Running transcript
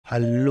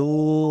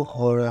Hello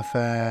horror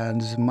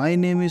fans, my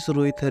name is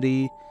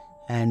Rohithari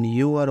and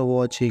you are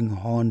watching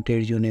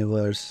Haunted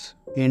Universe.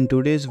 In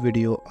today's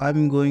video,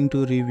 I'm going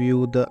to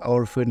review the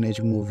Orphanage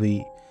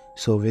movie.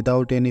 So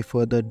without any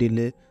further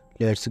delay,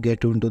 let's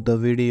get into the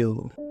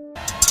video.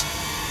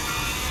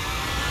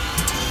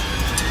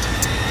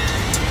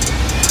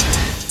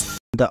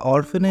 The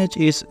Orphanage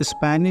is a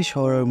Spanish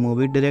horror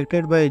movie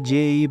directed by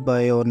J.E.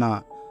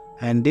 Bayona.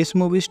 And this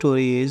movie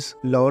story is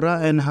Laura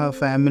and her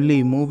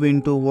family move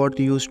into what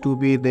used to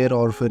be their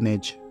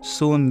orphanage.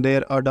 Soon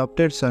their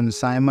adopted son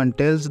Simon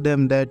tells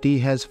them that he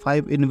has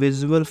 5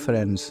 invisible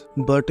friends.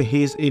 But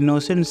his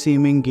innocent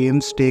seeming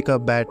games take a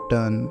bad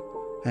turn.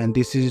 And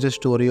this is the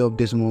story of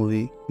this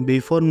movie.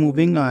 Before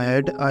moving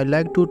ahead, I'd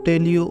like to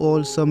tell you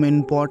all some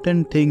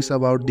important things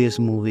about this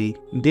movie.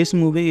 This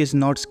movie is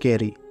not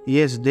scary.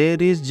 Yes,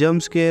 there is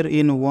jump scare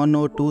in 1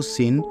 or 2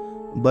 scenes,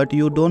 but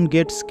you don't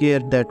get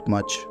scared that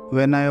much.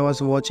 When I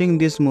was watching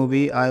this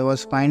movie, I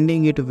was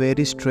finding it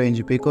very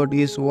strange because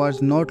it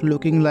was not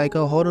looking like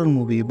a horror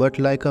movie but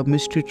like a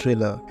mystery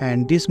thriller,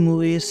 and this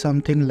movie is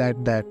something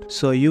like that.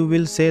 So you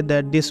will say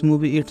that this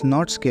movie is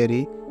not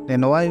scary,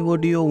 then why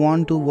would you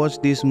want to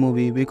watch this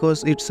movie?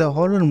 Because it's a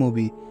horror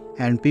movie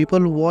and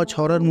people watch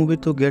horror movie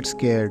to get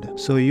scared.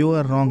 So you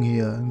are wrong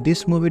here.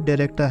 This movie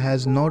director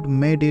has not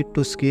made it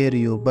to scare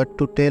you but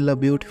to tell a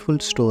beautiful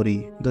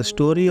story. The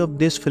story of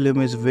this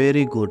film is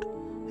very good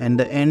and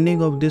the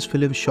ending of this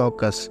film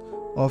shocks us.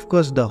 Of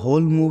course the whole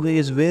movie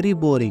is very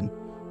boring,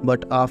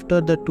 but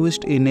after the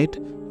twist in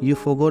it, you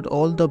forgot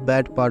all the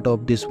bad part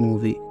of this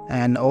movie.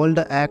 And all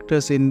the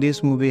actors in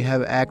this movie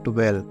have acted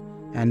well.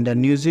 And the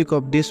music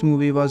of this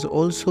movie was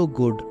also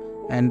good.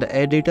 And the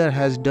editor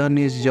has done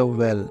his job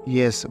well.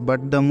 Yes,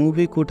 but the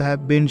movie could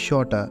have been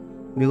shorter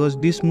because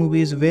this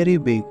movie is very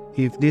big.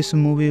 If this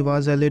movie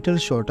was a little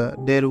shorter,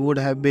 there would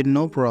have been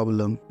no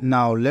problem.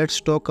 Now let's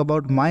talk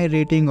about my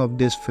rating of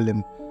this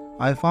film.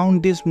 I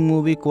found this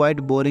movie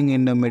quite boring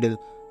in the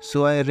middle,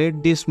 so I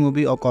rate this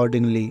movie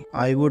accordingly.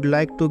 I would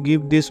like to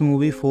give this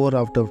movie 4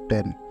 out of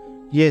 10.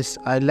 Yes,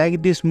 I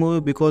like this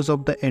movie because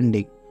of the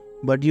ending.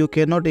 But you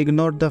cannot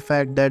ignore the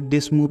fact that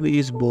this movie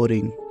is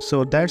boring.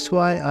 So that's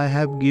why I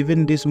have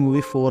given this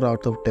movie 4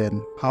 out of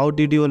 10. How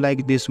did you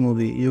like this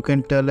movie? You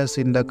can tell us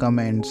in the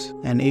comments.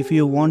 And if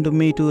you want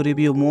me to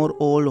review more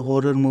old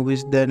horror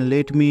movies, then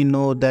let me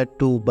know that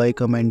too by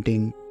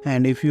commenting.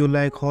 And if you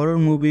like horror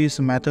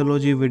movies,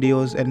 mythology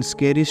videos and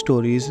scary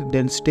stories,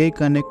 then stay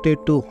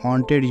connected to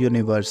Haunted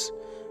Universe.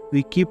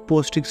 We keep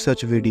posting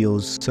such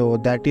videos. So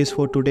that is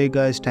for today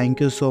guys. Thank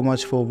you so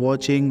much for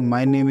watching.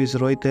 My name is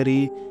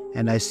Rohithari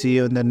and I see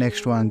you in the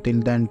next one. Till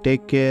then,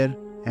 take care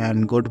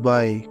and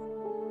goodbye.